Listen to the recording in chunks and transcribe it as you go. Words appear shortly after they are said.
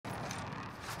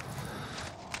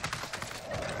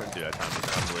you that time.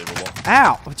 It's unbelievable.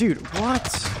 Ow! Dude, what?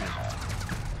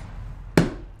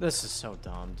 This is so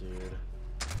dumb, dude.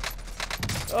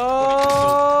 Do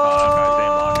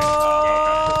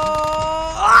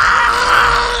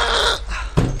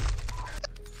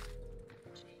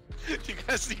you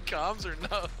guys see comms or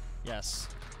no? Yes.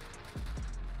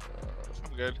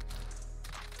 I'm good.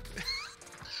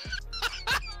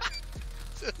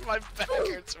 My back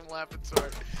hurts from laughing so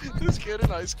hard. This kid in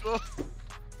high school.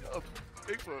 Oh,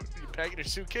 Bigfoot, you packing your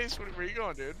suitcase? Where you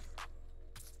going, dude?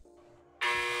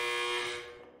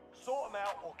 Sort them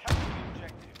out or capture the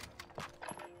objective.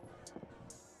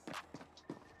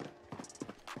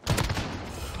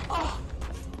 Oh.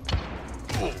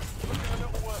 Looking a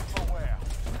little worse for wear.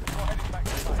 You're heading back to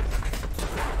base.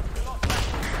 You're not safe.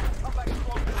 Come back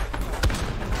strong.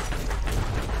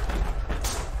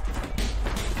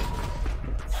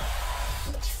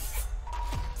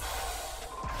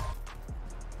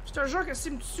 Je te jure que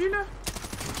s'il me tue là.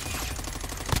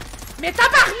 Mais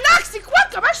tabarnak, c'est quoi?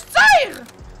 Comment je tire?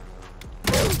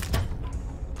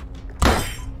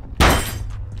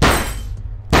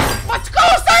 Vas-tu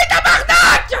conseiller,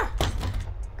 tabarnak?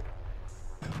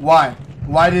 Why?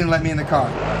 Why didn't let me in the car?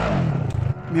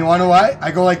 You wanna know why?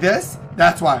 I go like this?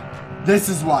 That's why. This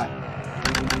is why.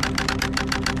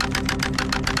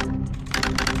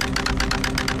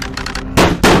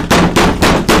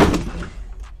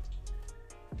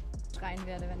 Rein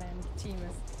werde, wenn er im Team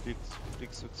ist.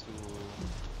 Fliegst du zu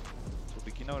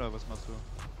Beginner oder was machst du?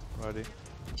 Ready?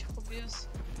 Ich probier's.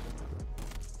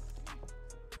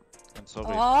 I'm sorry.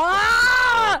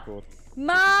 Oh!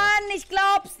 Mann, ich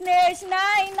glaub's nicht!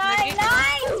 Nein, nein,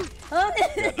 nein! Ja,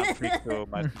 dann fliegst du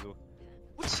meistens so.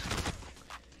 Gut.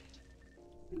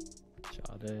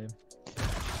 Schade.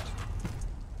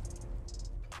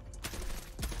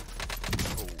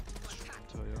 Oh, das ist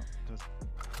runter, ja.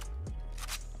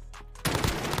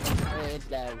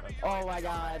 Oh my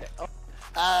god. Oh.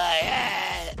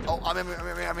 Yeah. Oh, I'm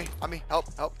me. Help.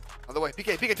 On the way.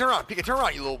 PK, turn around. PK, turn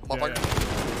around, you little motherfucker.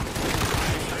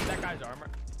 That guy's armor.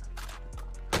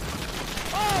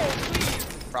 Oh, please.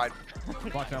 Fried.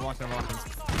 Watch him.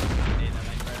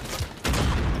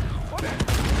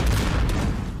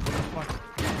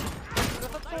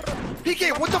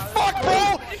 PK, what the fuck,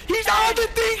 bro? He's on the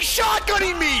thing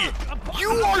shotgunning me!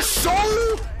 You are so,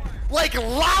 like,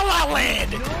 La La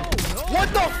Land!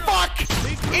 What the fuck?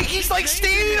 He's like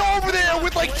standing over there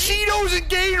with like Cheetos and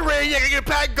Gatorade, like a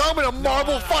pack gum and a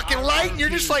marble fucking light, and you're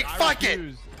just like, fuck it.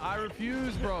 I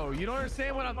refuse, bro. You don't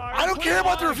understand what I'm. I don't care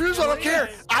about the refusal. I don't care.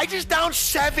 I just downed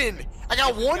 7. I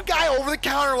got one guy over the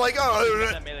counter, like, oh,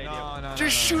 No,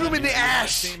 just shoot him in the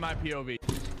ass. My POV.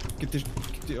 Gib dir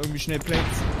irgendwie schnell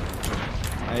Plates.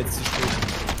 Ah, jetzt ist gut.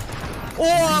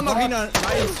 Oh, Marina!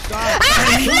 Es hat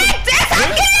gelegt!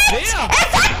 Es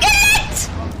hat gelegt!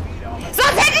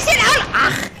 Sonst hätte ich ihn auch...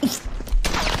 Ach!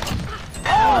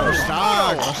 Oh,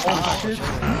 stark!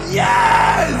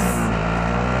 Yes!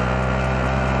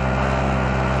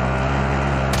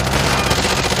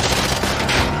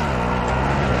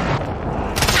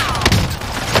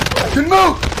 Good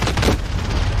move!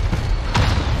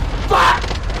 Fuck!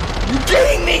 You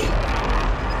kidding me?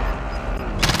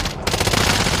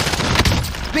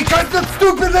 Because the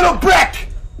stupid little brick!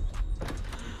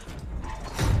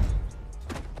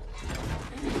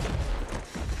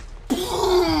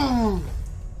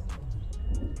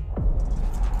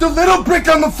 The little brick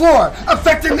on the floor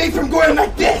affected me from going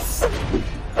like this!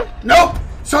 Nope!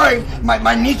 Sorry,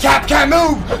 my kneecap can't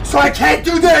move, so I can't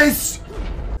do this!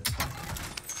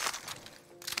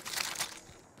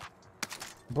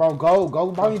 Bro,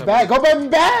 go buy me back. Go buy me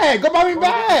back. Go buy me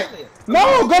back.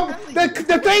 No, go.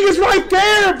 The thing is right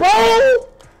there, bro.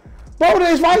 Bro, it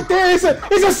is right there. It's a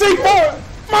C4.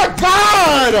 My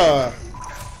God.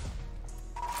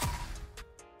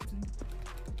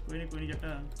 कोई नहीं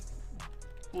जट्टा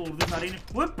और दे सारे ने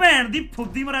ओए भैन दी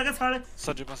फुद्दी मरा के साले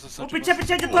सज्जे पासे ओ पीछे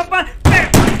जितो अपन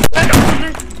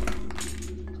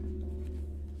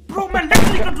ब्रो मैं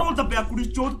लेफ्ट कंट्रोल दबया कुड़ी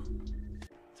चोद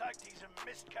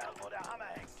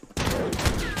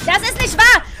Das ist nicht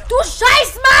wahr! Du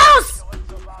scheiß Maus!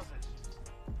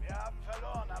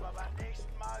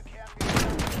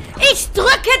 Ich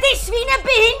drücke dich wie eine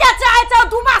Behinderte, Alter,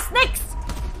 und du machst nix!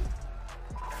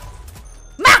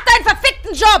 Mach deinen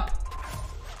verfickten Job!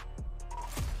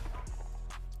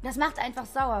 Das macht einfach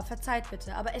sauer, verzeiht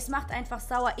bitte, aber es macht einfach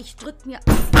sauer. Ich drück mir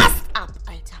Ast ab,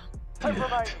 Alter. I'm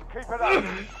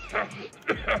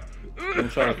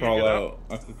trying to crawl out.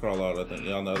 I can crawl out, I think.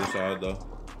 Yeah, on the other side, though.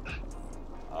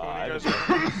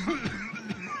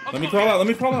 Let me crawl out.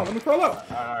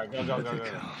 Alright, go.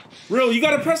 Real, you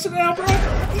gotta press it now, bro.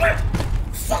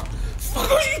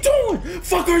 Fuck are you doing?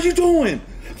 Fuck are you doing?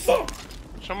 Fuck.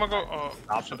 Someone go.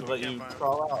 Option to let you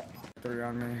crawl out. 3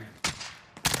 on me.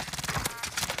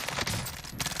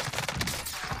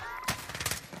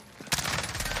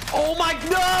 Oh my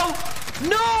no!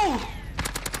 No!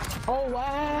 Oh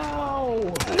wow!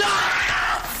 No!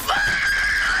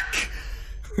 Fuck!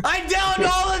 I downed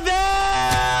all of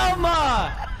them!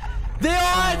 They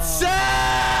all had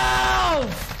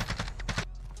self!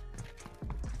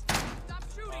 Stop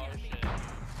shooting at me.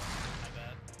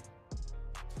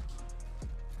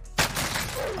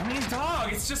 I mean,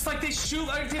 dog, it's just like they shoot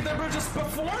like they were just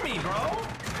before me, bro.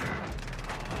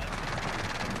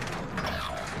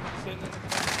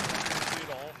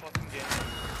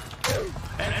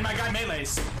 And my guy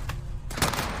melees.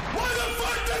 Why the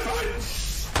fuck did I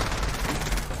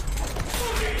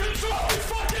fucking control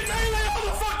fucking melee all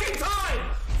the fucking time?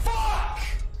 Fuck!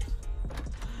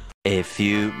 A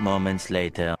few moments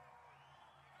later.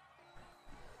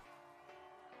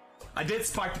 I did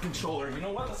spike the controller. You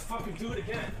know what? Let's fucking do it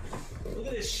again. Look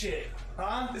at this shit.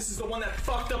 Huh? This is the one that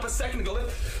fucked up a second ago.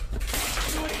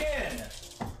 Let's do it again.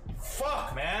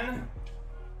 Fuck, man.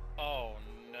 Oh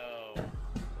no.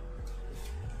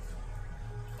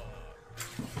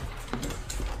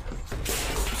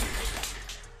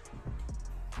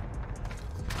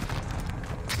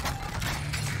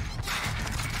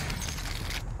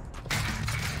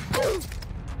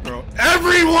 Bro,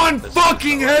 everyone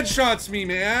fucking headshots me,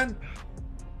 man!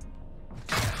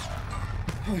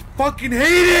 I fucking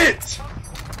hate it!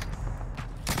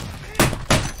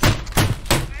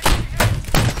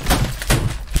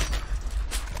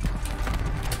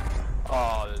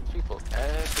 Oh, there's people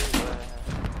everywhere.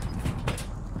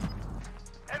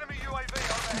 Enemy UAV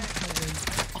overhead.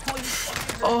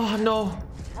 Oh no.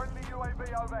 Friendly UAV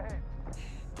overhead.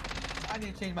 I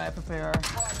need to change my FFAR.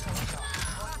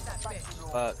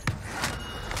 Fuck.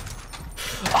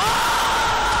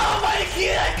 Oh my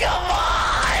god, come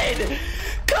on!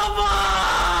 Come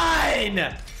on!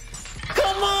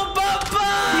 Come on, Papa!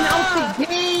 Get out the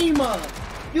game!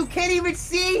 You can't even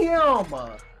see him!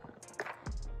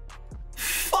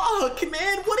 Fuck,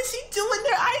 man, what is he doing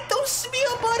there? I don't see me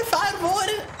up on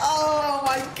 5-1. Oh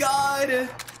my god.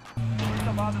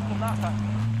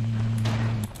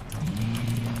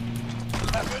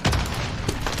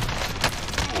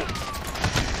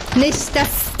 Nicht,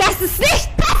 das ist nicht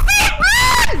passiert,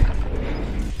 Mann!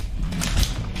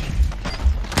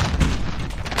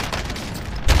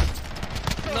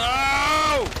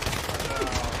 No!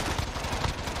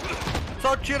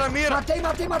 Só tira a mira!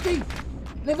 Matei!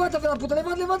 Levanta, filha da puta,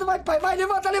 levanta, vai, pai, vai,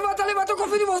 levanta, eu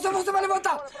confio em você, você vai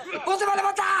levantar!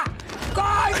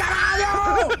 Corre,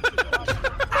 caralho!